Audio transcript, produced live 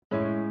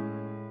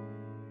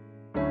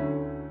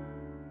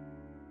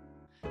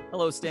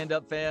Hello,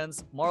 stand-up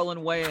fans.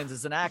 Marlon Wayans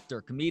is an actor,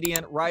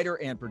 comedian,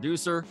 writer, and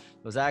producer.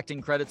 Those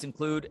acting credits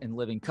include In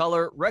Living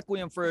Color,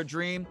 Requiem for a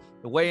Dream,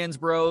 The Wayans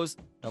Bros,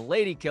 The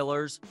Lady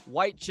Killers,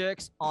 White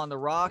Chicks, On the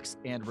Rocks,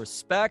 and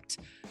Respect.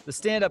 The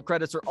stand-up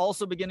credits are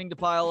also beginning to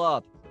pile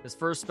up. His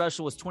first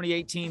special was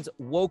 2018's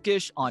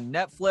Wokish on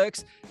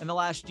Netflix. In the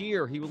last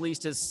year, he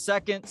released his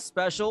second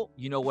special,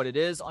 You Know What It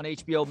Is, on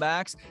HBO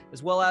Max,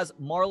 as well as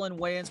Marlon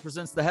Wayans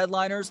Presents the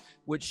Headliners,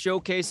 which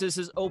showcases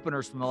his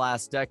openers from the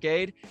last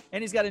decade.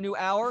 And he's got a new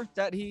hour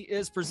that he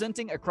is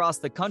presenting across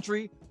the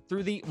country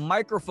through the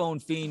Microphone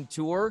Fiend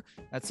Tour.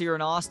 That's here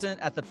in Austin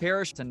at the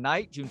Parish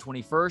tonight, June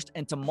 21st,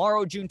 and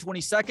tomorrow, June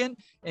 22nd,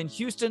 in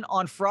Houston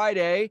on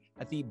Friday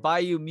at the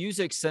Bayou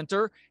Music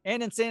Center,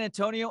 and in San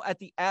Antonio at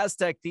the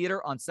Aztec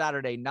Theater on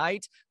Saturday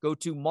night. Go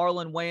to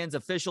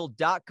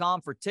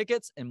marlonwayansofficial.com for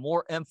tickets and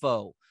more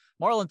info.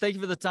 Marlon, thank you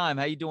for the time.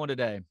 How you doing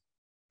today?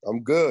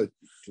 I'm good.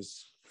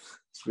 Just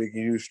speaking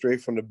to you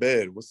straight from the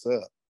bed. What's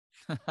up?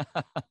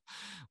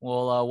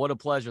 Well, what a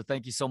pleasure.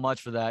 Thank you so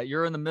much for that.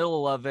 You're in the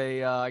middle of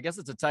I guess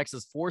it's a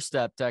Texas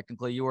four-step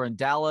technically. You were in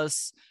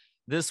Dallas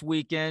this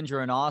weekend.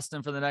 You're in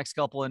Austin for the next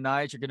couple of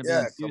nights. You're going to be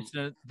in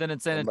Houston, then in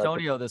San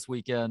Antonio this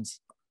weekend.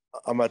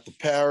 I'm at the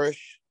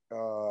Parish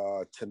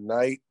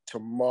tonight,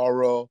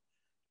 tomorrow,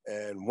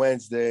 and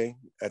Wednesday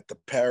at the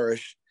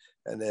Parish.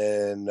 And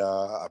then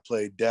I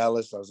played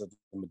Dallas. I was at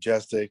the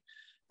Majestic.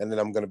 And then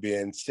I'm going to be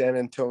in San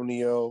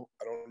Antonio.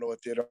 I don't know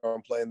what theater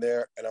I'm playing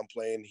there. And I'm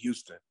playing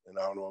Houston. And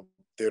I don't know what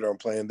theater I'm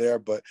playing there.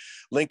 But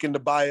link in the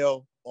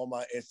bio on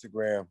my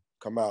Instagram.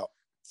 Come out.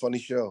 Funny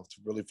show. It's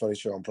a really funny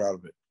show. I'm proud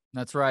of it.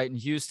 That's right. In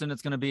Houston,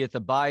 it's going to be at the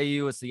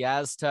Bayou. It's the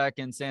Aztec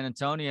in San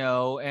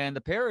Antonio. And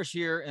the Parish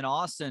here in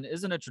Austin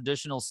isn't a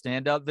traditional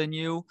stand-up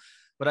venue.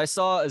 But I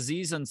saw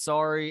Aziz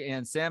Ansari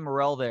and Sam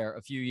Morril there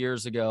a few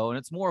years ago, and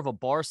it's more of a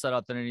bar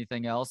setup than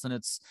anything else, and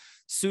it's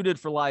suited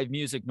for live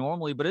music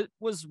normally, but it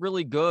was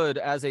really good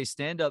as a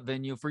stand-up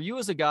venue. For you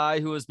as a guy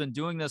who has been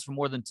doing this for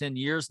more than 10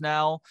 years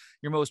now,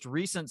 your most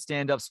recent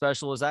stand-up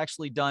special is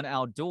actually done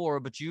outdoor,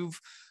 but you've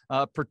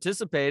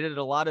participated at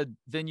a lot of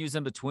venues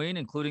in between,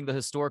 including the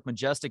historic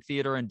Majestic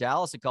Theater in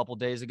Dallas a couple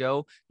days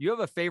ago. Do you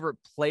have a favorite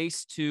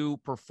place to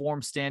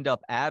perform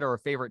stand-up at, or a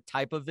favorite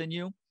type of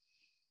venue?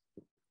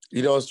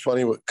 You know, it's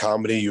funny with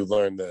comedy, you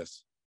learn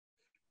this.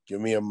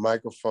 Give me a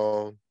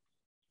microphone,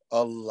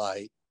 a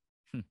light,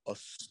 a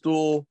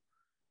stool,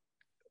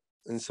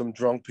 and some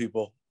drunk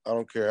people. I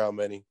don't care how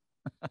many.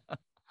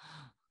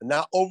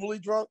 Not overly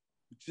drunk,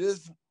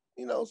 just,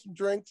 some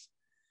drinks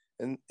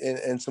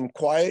and some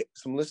quiet,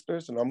 some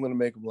listeners, and I'm going to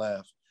make them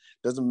laugh.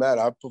 Doesn't matter.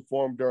 I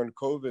performed during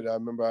COVID. I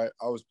remember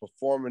I was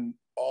performing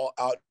all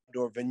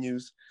outdoor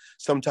venues.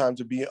 Sometimes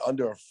it'd be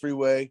under a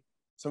freeway.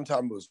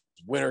 Sometimes it was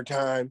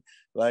wintertime.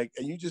 And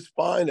you just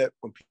find that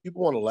when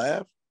people want to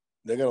laugh,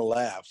 they're going to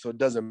laugh. So it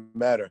doesn't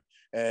matter.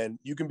 And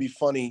you can be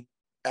funny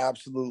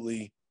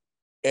absolutely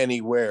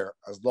anywhere.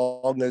 As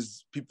long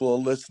as people are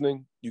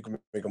listening, you can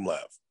make them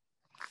laugh.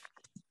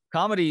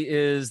 Comedy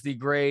is the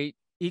great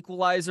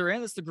equalizer,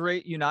 and it's the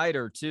great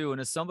uniter too.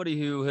 And as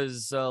somebody who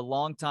is a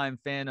longtime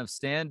fan of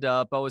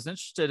stand-up, I was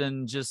interested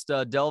in just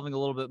delving a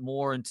little bit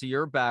more into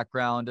your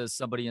background as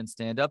somebody in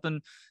stand-up.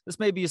 And this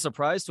may be a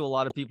surprise to a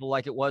lot of people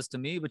like it was to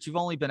me, but you've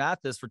only been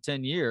at this for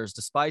 10 years.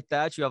 Despite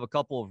that, you have a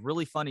couple of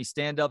really funny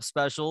stand-up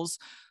specials.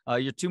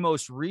 Your two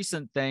most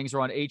recent things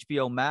are on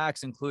HBO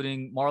Max,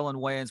 including Marlon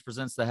Wayans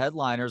Presents the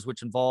Headliners,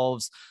 which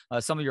involves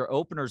some of your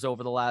openers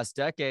over the last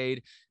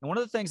decade. And one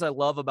of the things I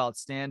love about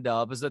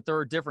stand-up is that there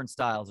are different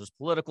styles. There's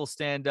political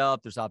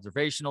stand-up, there's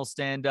observational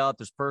stand-up,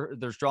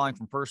 there's drawing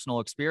from personal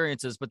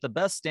experiences, but the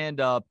best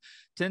stand-up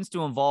tends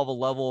to involve a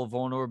level of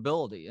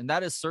vulnerability. And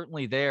that is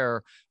certainly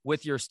there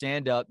with your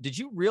stand-up. Did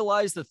you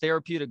realize the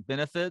therapeutic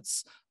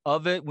benefits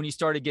of it when you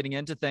started getting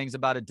into things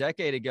about a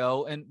decade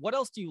ago? And what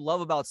else do you love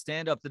about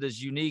stand-up that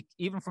is unique,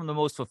 even from the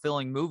most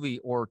fulfilling movie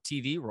or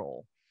TV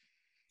role?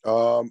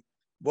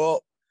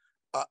 Well,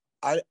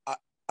 I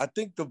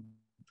think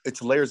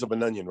it's layers of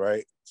an onion,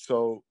 right?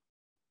 So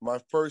my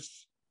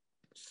first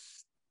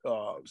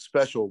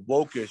special,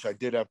 Wokish, I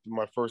did after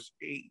my first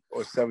 8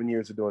 or 7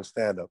 years of doing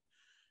stand-up.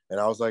 And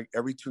I was like,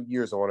 every 2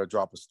 years, I want to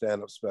drop a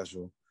stand-up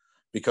special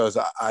because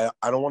I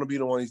don't want to be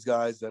the one of these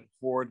guys that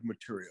hoard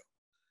material.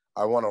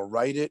 I want to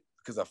write it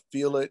because I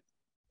feel it,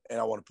 and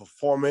I want to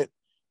perform it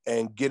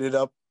and get it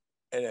up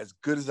and as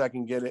good as I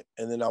can get it.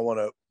 And then I want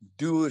to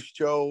do a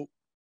show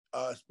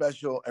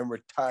special and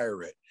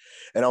retire it.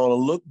 And I want to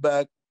look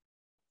back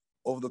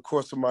over the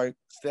course of my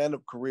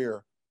stand-up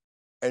career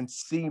and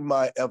see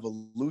my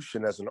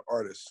evolution as an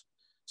artist.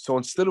 So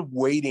instead of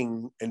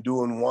waiting and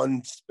doing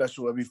one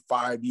special every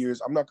 5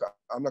 years, I'm not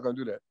gonna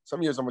do that.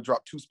 Some years I'm gonna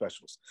drop 2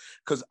 specials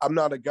because I'm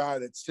not a guy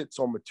that sits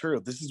on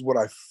material. This is what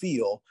I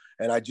feel,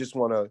 and I just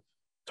want to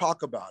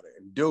talk about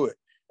it and do it.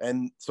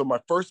 And so my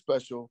first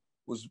special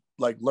was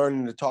like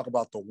learning to talk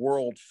about the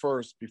world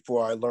first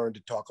before I learned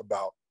to talk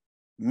about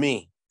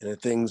me and the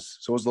things.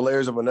 So it was the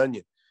layers of an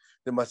onion.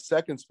 Then my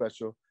second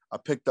special, I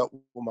picked up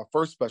with my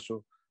first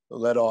special,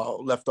 left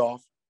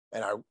off,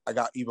 and I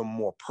got even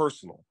more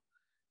personal.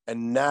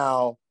 And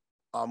now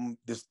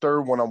this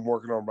third one I'm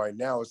working on right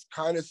now is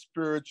kind of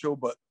spiritual,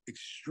 but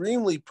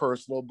extremely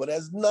personal, but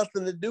has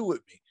nothing to do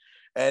with me.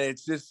 And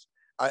it's just,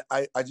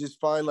 I just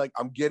find like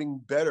I'm getting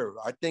better.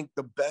 I think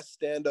the best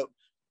stand-up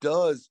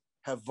does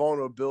have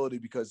vulnerability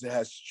because it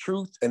has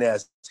truth and it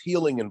has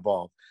healing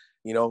involved,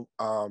 you know?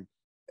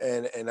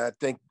 And I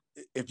think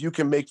if you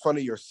can make fun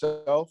of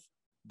yourself,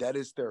 that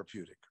is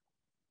therapeutic.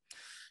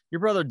 Your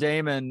brother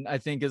Damon, I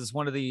think, is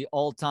one of the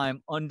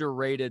all-time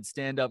underrated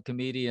stand-up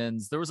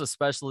comedians. There was a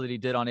special that he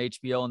did on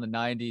HBO in the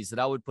 90s that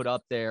I would put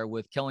up there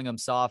with Killing 'Em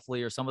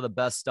Softly or some of the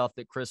best stuff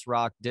that Chris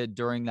Rock did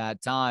during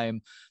that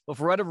time. But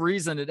for whatever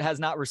reason, it has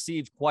not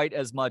received quite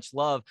as much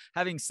love.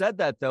 Having said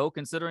that, though,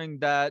 considering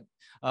that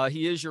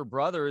he is your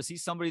brother, is he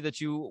somebody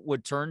that you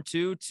would turn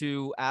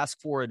to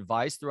ask for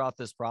advice throughout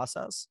this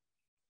process?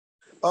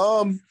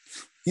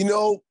 You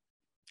know,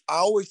 I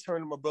always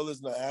turn to my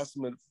brothers and I ask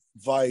them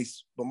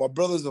advice, but my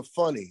brothers are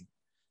funny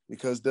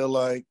because they're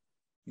like,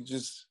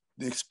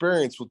 the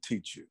experience will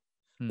teach you.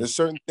 There's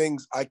certain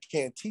things I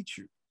can't teach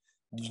you.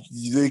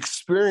 The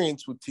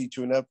experience will teach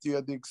you. And after you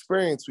have the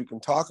experience, we can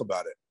talk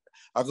about it.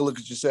 I can look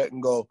at your set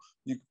and go,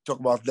 you can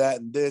talk about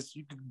that and this.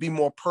 You could be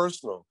more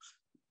personal.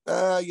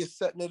 You're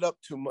setting it up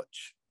too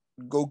much.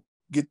 Go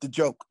get the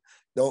joke.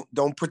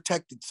 Don't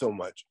protect it so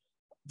much.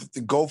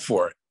 Go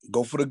for it.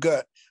 Go for the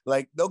gut.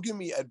 Like, they'll give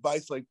me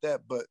advice like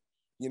that, but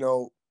you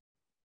know,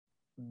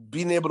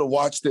 being able to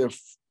watch them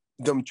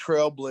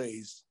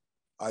trailblaze,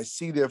 I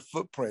see their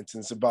footprints,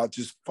 and it's about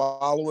just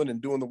following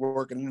and doing the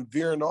work and then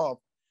veering off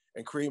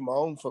and creating my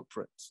own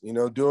footprints, you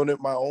know, doing it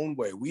my own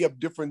way.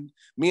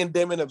 Me and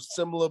Damon have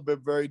similar but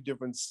very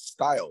different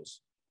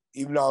styles.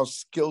 Even our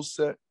skill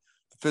set,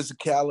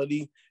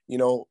 physicality, you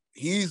know,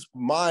 he's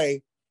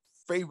my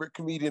favorite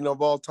comedian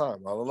of all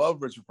time. I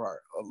love Richard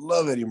Pryor. I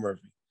love Eddie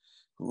Murphy.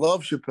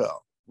 Love Chappelle.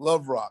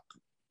 Love Rock.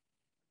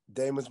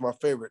 Damon's my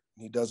favorite.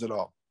 He does it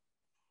all.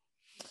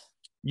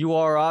 You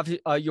are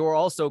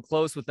also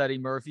close with Eddie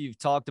Murphy. You've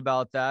talked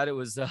about that. It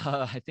was,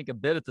 I think, a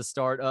bit at the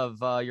start of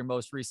your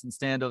most recent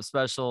stand-up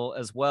special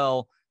as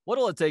well.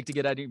 What'll it take to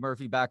get Eddie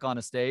Murphy back on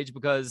a stage?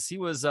 Because he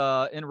was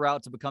en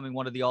route to becoming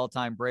one of the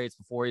all-time greats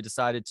before he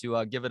decided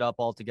to give it up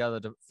altogether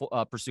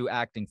to pursue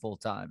acting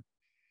full-time.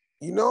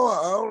 You know,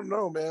 I don't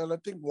know, man. I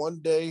think one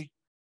day,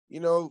 you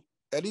know,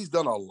 Eddie's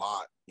done a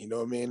lot. You know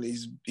what I mean?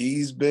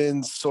 He's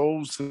been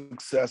so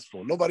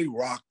successful. Nobody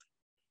rocked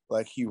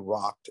like he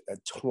rocked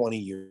at 20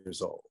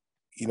 years old.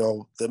 You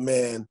know, the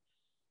man,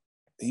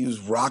 he was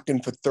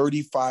rocking for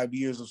 35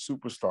 years of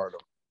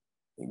superstardom.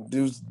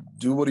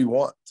 Do what he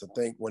wants. I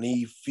think when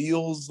he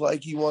feels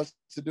like he wants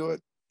to do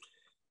it,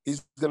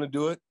 he's going to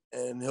do it,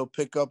 and he'll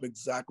pick up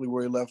exactly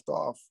where he left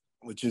off,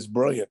 which is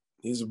brilliant.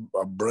 He's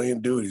a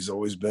brilliant dude. He's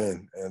always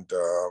been. And,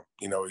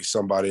 you know, he's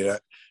somebody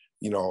that,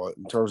 you know,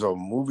 in terms of a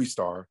movie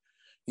star,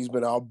 he's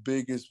been our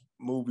biggest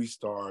movie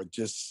star.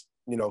 Just,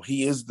 you know,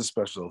 he is the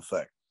special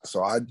effect.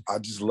 So I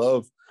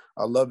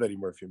love Eddie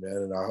Murphy, man.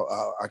 And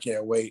I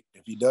can't wait.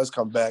 If he does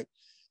come back,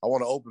 I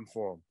want to open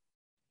for him.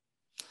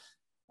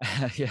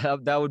 Yeah,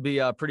 that would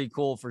be pretty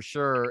cool for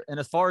sure. And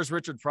as far as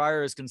Richard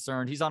Pryor is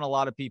concerned, he's on a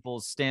lot of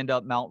people's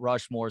stand-up Mount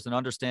Rushmores, and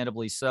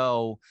understandably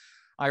so.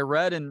 I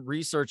read in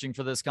researching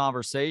for this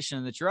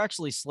conversation that you're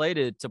actually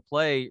slated to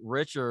play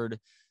Richard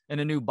in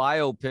a new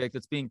biopic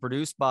that's being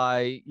produced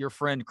by your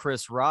friend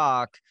Chris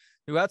Rock,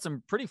 who had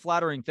some pretty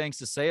flattering things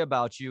to say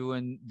about you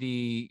and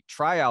the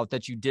tryout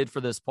that you did for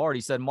this part.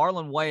 He said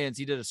Marlon Wayans,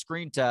 he did a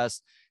screen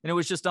test, and it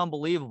was just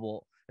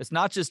unbelievable. It's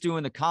not just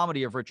doing the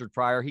comedy of Richard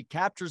Pryor. He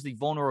captures the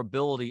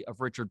vulnerability of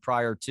Richard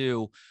Pryor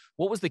too.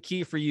 What was the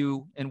key for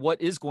you, and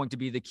what is going to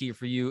be the key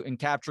for you in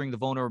capturing the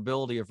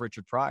vulnerability of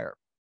Richard Pryor?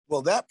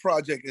 Well, that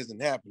project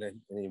isn't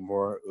happening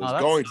anymore. It was Oh,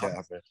 going to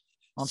happen.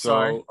 I'm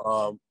sorry.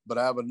 But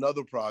I have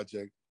another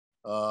project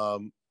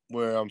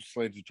where I'm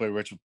slated to play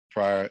Richard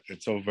Pryor.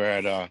 It's over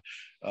at a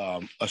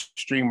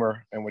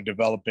streamer, and we're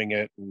developing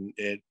it. And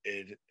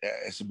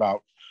it's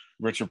about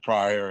Richard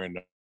Pryor and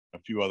a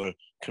few other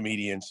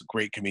comedians,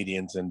 great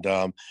comedians, and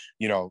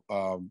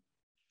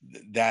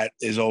that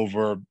is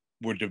over.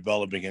 We're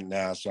developing it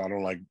now, so I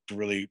don't like to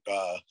really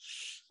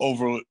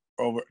over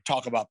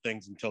talk about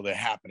things until they're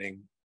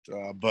happening.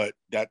 But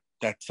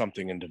that's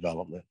something in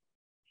development.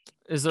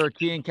 Is there a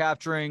key in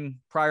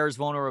capturing Pryor's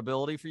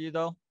vulnerability for you,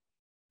 though?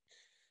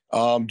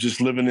 Just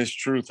living this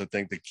truth. I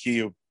think the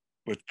key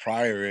with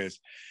Pryor is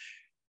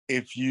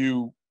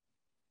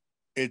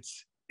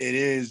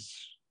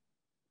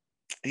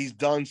he's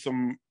done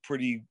some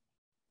pretty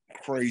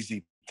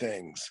crazy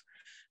things.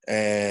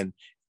 And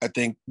I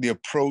think the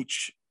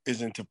approach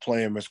isn't to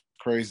play him as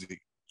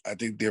crazy. I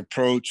think the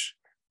approach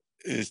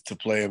is to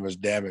play him as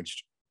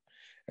damaged.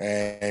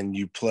 And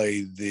you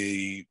play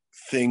the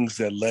things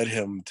that led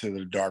him to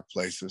the dark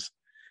places.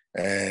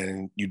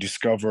 And you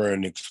discover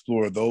and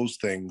explore those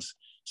things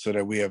so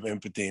that we have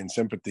empathy and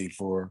sympathy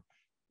for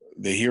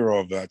the hero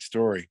of that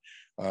story.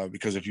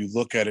 Because if you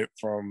look at it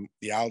from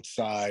the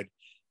outside,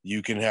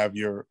 you can have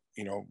your,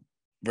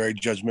 very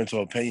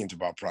judgmental opinions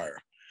about Pryor.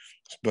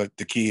 But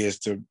the key is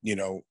to,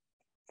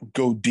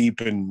 go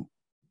deep into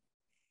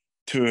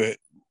it,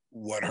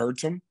 what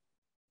hurts him,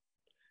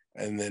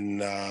 and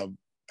then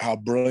how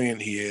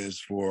brilliant he is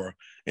for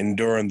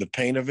enduring the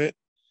pain of it,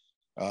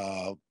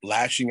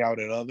 lashing out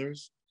at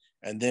others,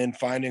 and then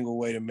finding a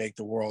way to make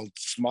the world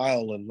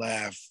smile and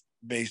laugh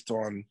based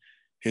on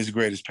his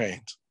greatest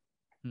pains.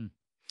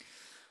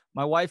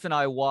 My wife and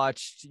I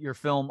watched your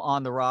film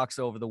On the Rocks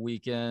over the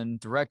weekend,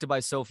 directed by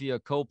Sofia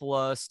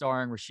Coppola,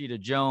 starring Rashida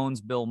Jones,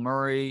 Bill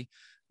Murray,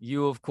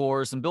 you, of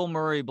course. And Bill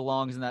Murray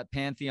belongs in that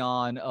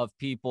pantheon of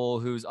people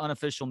whose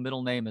unofficial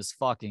middle name is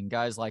fucking.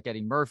 Guys like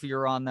Eddie Murphy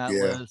are on that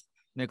list.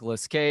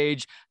 Nicolas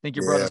Cage. I think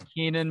your brother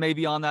Keenan may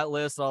be on that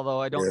list,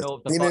 although I don't know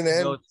if the fucking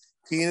goes.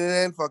 Keenan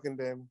and fucking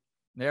damn.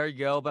 There you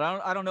go. But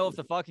I don't know if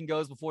the fucking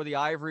goes before the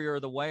Ivory or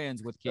the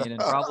Wayans with Keenan.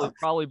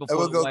 Probably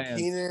before the Wayans.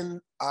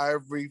 Keenan,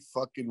 Ivory,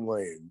 fucking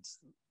Wayans.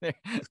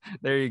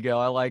 There you go.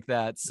 I like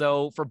that.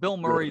 So for Bill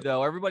Murray,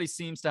 though, everybody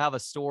seems to have a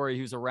story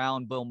who's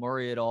around Bill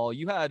Murray at all.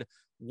 You had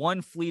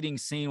one fleeting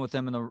scene with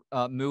him in the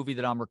movie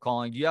that I'm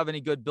recalling. Do you have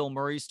any good Bill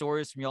Murray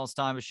stories from y'all's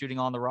time of shooting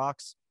On the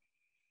Rocks?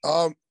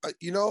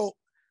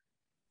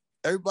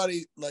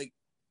 Everybody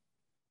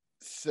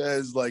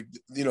says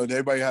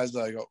everybody has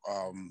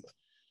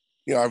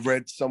I've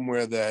read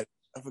somewhere that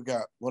I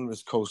forgot one of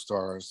his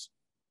co-stars.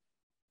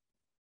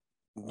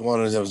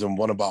 One of them was in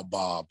One About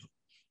Bob.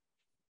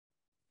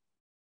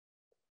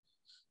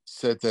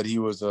 Said that he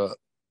was a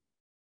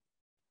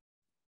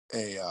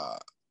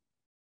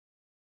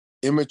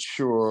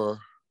immature,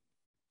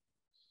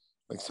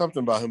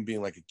 something about him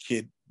being like a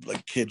kid,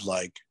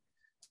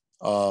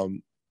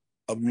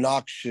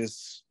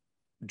 obnoxious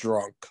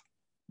drunk.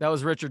 That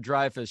was Richard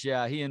Dreyfuss.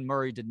 Yeah, he and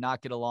Murray did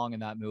not get along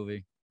in that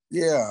movie.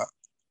 Yeah.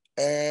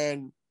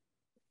 And,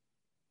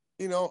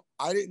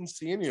 I didn't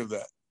see any of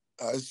that.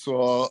 I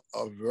saw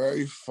a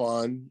very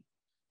fun,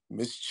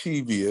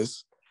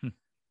 mischievous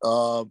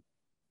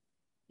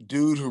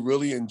dude who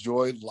really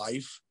enjoyed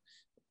life.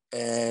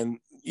 And,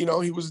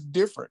 he was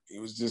different. He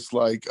was just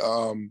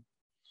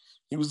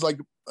he was like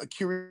a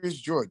Curious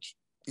George.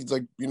 He's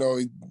like, he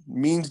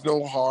means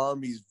no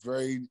harm. He's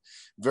very,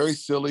 very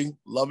silly,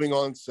 loving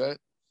on set.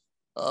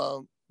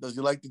 Does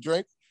he like to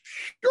drink?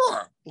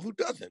 Sure. Well, who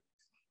doesn't?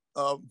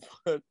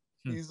 But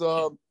he's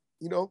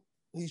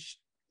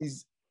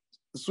he's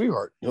a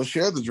sweetheart. He'll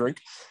share the drink,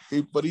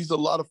 but he's a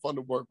lot of fun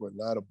to work with.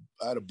 And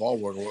I had a ball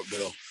working with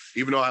Bill,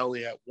 even though I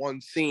only had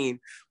one scene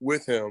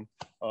with him.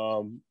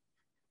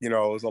 It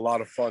was a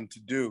lot of fun to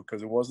do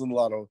because it wasn't a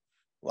lot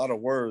of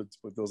words,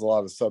 but there was a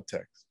lot of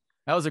subtext.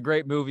 That was a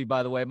great movie,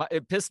 by the way.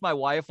 It pissed my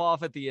wife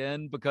off at the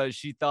end because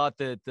she thought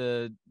that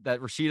that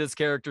Rashida's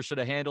character should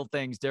have handled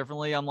things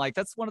differently. I'm like,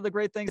 that's one of the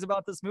great things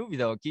about this movie,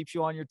 though. It keeps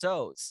you on your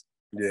toes.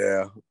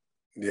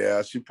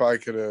 Yeah, she probably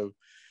could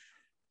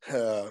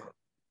have,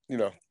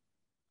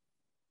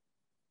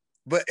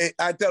 But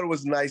I thought it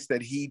was nice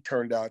that he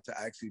turned out to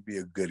actually be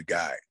a good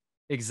guy.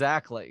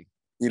 Exactly.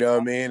 You know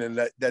what I mean? And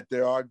that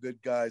there are good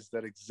guys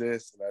that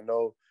exist. And I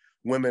know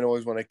women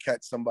always want to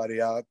catch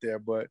somebody out there,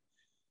 but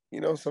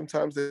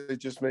sometimes they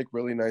just make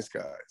really nice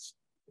guys.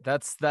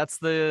 That's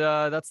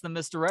the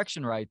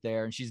misdirection right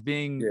there. And she's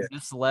being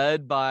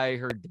misled by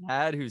her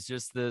dad, who's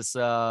just this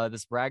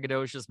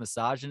braggadocious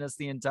misogynist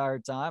the entire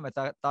time. I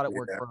thought it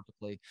worked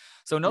perfectly.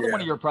 So another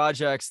one of your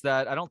projects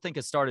that I don't think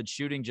has started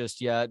shooting just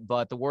yet,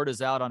 but the word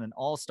is out on an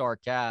all-star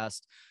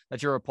cast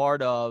that you're a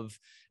part of,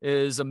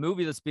 is a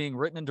movie that's being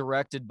written and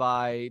directed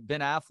by Ben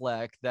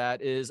Affleck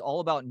that is all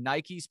about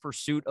Nike's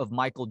pursuit of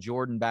Michael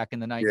Jordan back in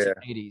the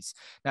 1980s.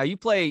 Now, you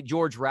play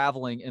George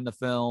Raveling in the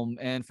film,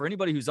 and for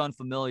anybody who's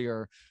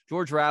unfamiliar,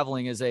 George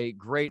Raveling is a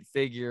great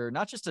figure,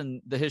 not just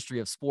in the history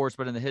of sports,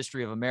 but in the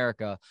history of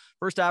America.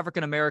 First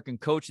African-American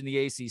coach in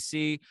the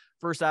ACC,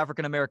 first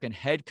African-American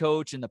head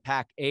coach in the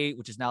Pac-8,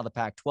 which is now the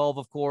Pac-12,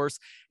 of course.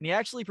 And he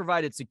actually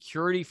provided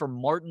security for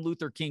Martin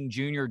Luther King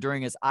Jr.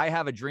 during his I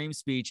Have a Dream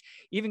speech,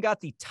 even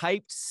got the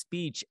typed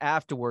speech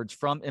afterwards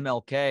from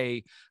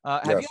MLK.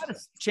 Have you had a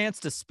chance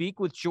to speak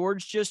with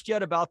George just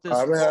yet about this? I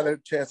haven't had a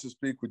chance to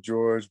speak with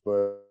George,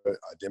 but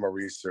I did my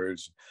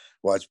research,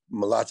 watched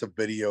lots of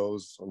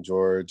videos on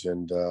George,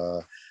 and,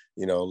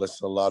 listen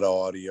to a lot of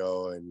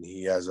audio, and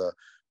he has a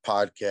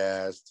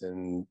podcast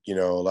and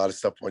a lot of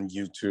stuff on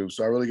YouTube,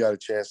 so I really got a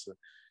chance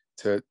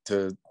to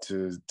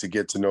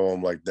get to know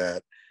him like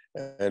that,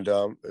 and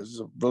it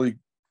was a really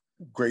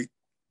great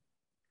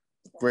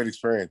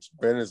experience.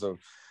 Ben is an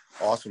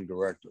awesome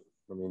director.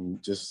 I mean,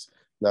 just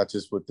not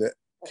just with the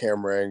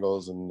camera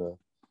angles and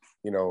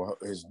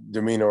his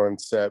demeanor on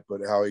set,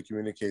 but how he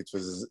communicates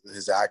with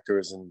his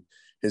actors and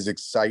his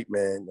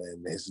excitement,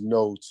 and his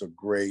notes are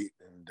great,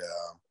 and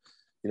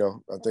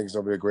I think it's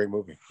gonna be a great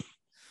movie.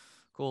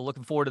 Cool.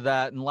 Looking forward to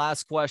that. And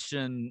last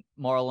question,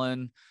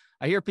 Marlon.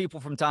 I hear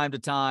people from time to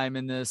time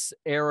in this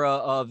era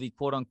of the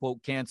quote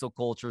unquote cancel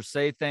culture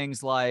say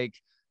things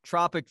like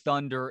Tropic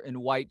Thunder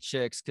and White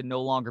Chicks can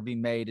no longer be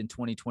made in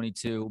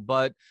 2022.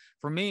 But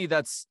for me,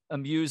 that's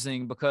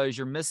amusing because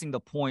you're missing the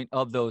point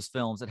of those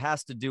films. It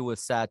has to do with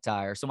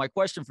satire. So my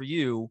question for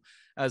you,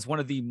 as one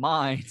of the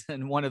minds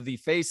and one of the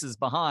faces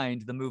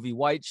behind the movie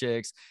White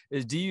Chicks,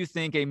 is do you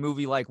think a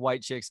movie like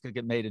White Chicks could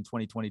get made in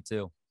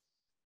 2022?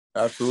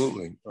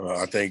 Absolutely.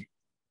 I think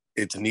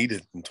it's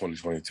needed in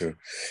 2022.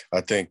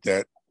 I think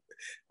that,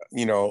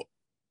 you know,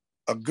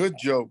 a good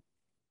joke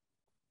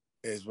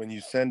is when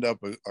you send up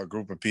a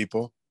group of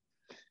people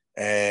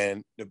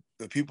and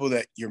the people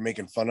that you're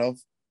making fun of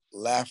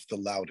laugh the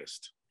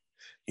loudest.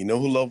 You know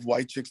who love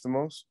white chicks the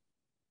most?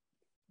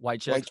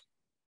 White chicks.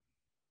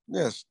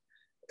 Yes.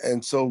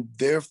 And so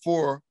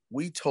therefore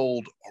we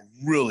told a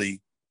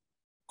really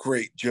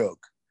great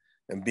joke,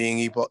 and being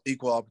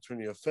equal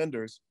opportunity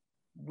offenders,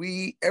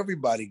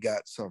 everybody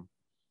got some.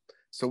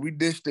 So we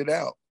dished it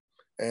out,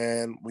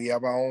 and we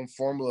have our own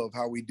formula of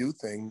how we do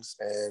things.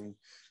 And,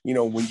 you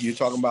know, when you're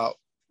talking about,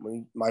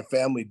 when my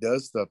family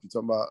does stuff, you're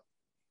talking about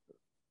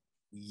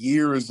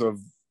years of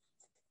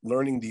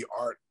learning the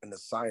art and the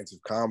science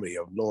of comedy,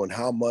 of knowing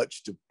how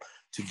much to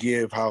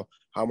give, how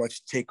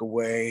much to take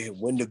away,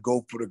 when to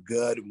go for the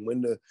gut, and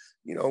when to,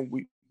 you know,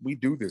 we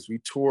do this. We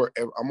tour.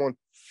 I'm on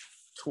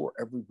tour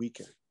every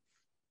weekend.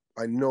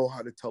 I know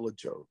how to tell a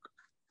joke.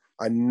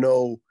 I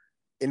know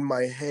in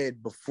my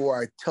head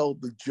before I tell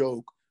the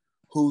joke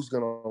who's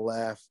gonna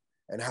laugh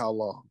and how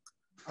long.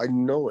 I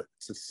know it.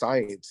 It's a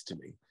science to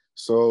me.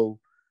 So,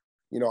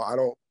 you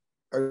know,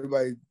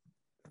 everybody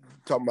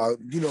talking about,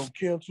 you know,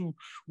 cancel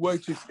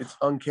white chicks. It's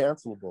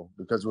uncancelable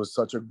because it was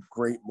such a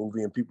great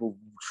movie and people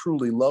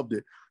truly loved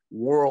it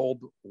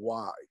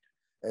worldwide.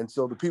 And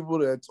so the people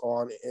that's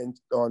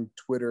on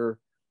Twitter,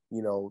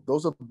 you know,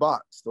 those are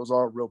bots. Those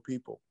aren't real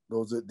people.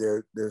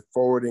 They're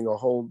forwarding a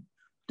whole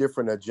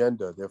different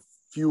agenda. They're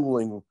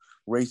fueling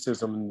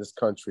racism in this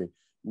country.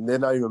 And they're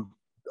not even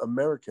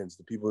Americans,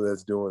 the people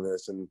that's doing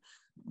this. And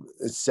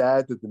it's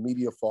sad that the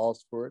media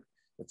falls for it.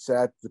 It's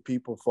sad that the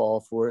people fall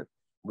for it.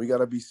 We got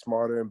to be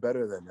smarter and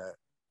better than that.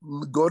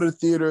 Go to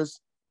theaters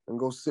and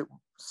go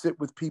sit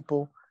with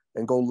people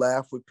and go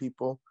laugh with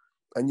people.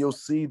 And you'll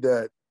see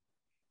that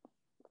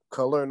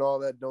color and all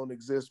that don't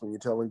exist when you're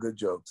telling good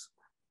jokes.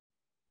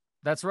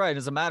 That's right.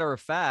 As a matter of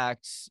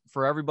fact,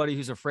 for everybody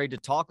who's afraid to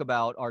talk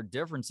about our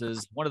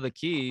differences, one of the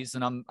keys,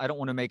 and I don't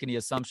want to make any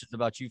assumptions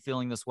about you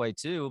feeling this way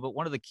too, but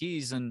one of the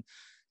keys in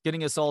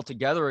getting us all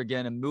together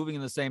again and moving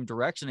in the same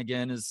direction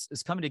again is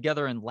coming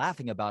together and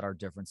laughing about our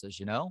differences,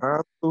 you know?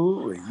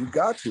 Absolutely. You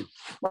got to.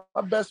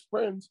 My best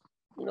friends,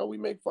 you know, we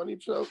make fun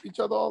of each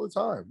other all the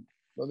time.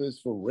 Whether it's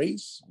for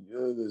race,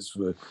 whether it's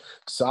for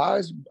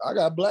size. I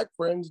got black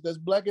friends that's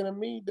blacker than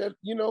me that,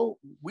 you know,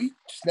 we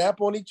snap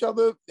on each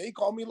other. They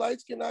call me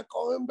light skin, I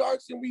call him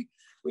dark skin.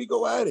 We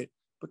go at it.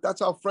 But that's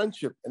our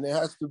friendship. And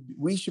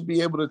we should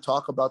be able to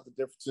talk about the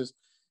differences.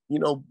 You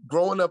know,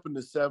 growing up in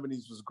the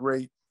 70s was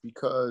great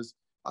because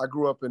I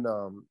grew up in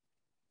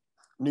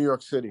New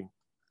York City.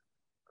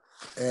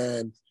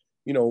 And,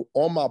 you know,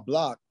 on my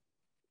block,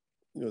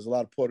 you know, there's a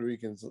lot of Puerto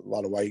Ricans, a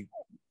lot of white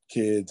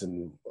kids,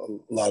 and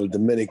a lot of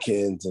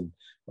Dominicans, and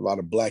a lot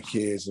of black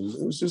kids. And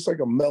it was just like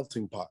a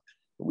melting pot.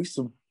 And we used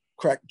to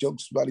crack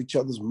jokes about each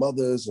other's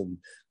mothers and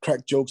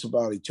crack jokes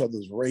about each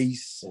other's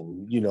race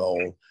and, you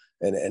know,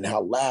 and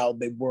how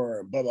loud they were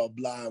and blah, blah,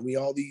 blah. And we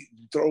all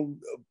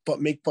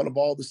make fun of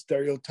all the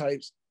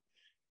stereotypes.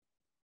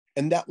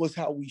 And that was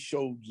how we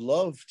showed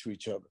love to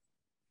each other.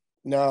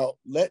 Now,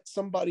 let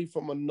somebody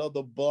from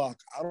another block,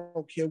 I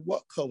don't care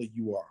what color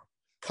you are,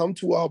 come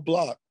to our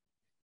block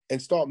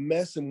and start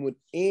messing with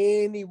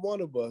any one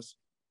of us,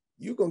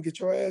 you're going to get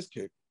your ass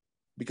kicked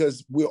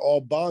because we're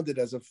all bonded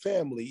as a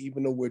family,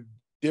 even though we're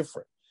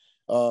different.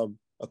 A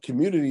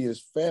community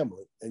is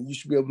family, and you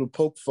should be able to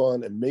poke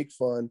fun and make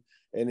fun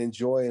and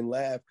enjoy and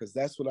laugh, because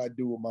that's what I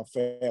do with my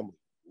family.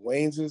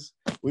 Wayne's,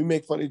 we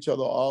make fun of each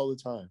other all the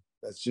time.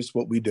 That's just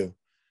what we do.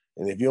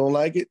 And if you don't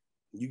like it,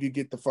 you can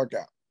get the fuck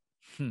out.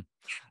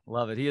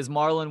 Love it. He is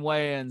Marlon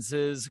Wayans.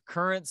 His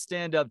current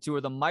stand-up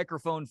tour, the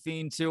Microphone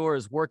Fiend Tour,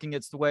 is working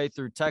its way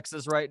through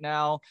Texas right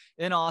now,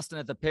 in Austin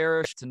at the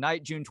Parish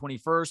tonight, June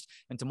 21st,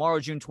 and tomorrow,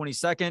 June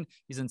 22nd.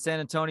 He's in San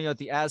Antonio at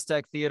the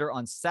Aztec Theater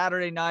on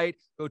Saturday night.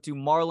 Go to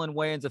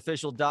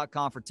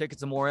marlonwayansofficial.com for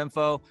tickets and more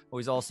info. Oh,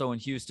 he's also in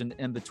Houston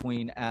in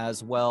between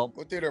as well.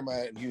 What theater am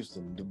I at in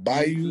Houston? The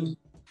Bayou?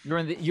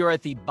 You're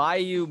at the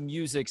Bayou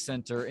Music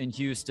Center in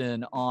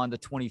Houston on the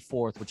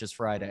 24th, which is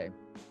Friday.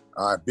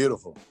 All right,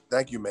 beautiful.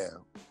 Thank you, man.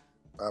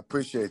 I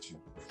appreciate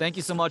you. Thank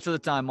you so much for the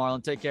time,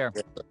 Marlon. Take care.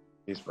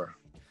 Peace, bro.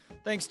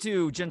 Thanks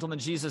to Gentleman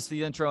Jesus for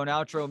the intro and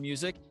outro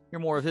music. Hear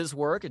more of his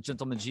work at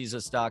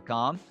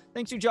gentlemanjesus.com.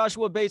 Thanks to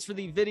Joshua Bates for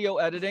the video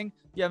editing.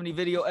 If you have any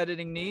video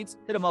editing needs,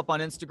 hit him up on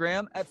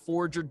Instagram at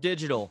Forger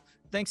Digital.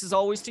 Thanks as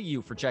always to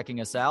you for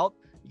checking us out.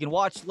 You can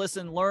watch,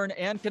 listen, learn,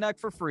 and connect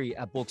for free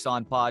at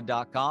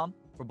booksonpod.com.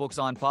 For Books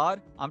on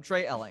Pod, I'm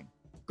Trey Elling.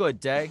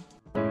 Good day.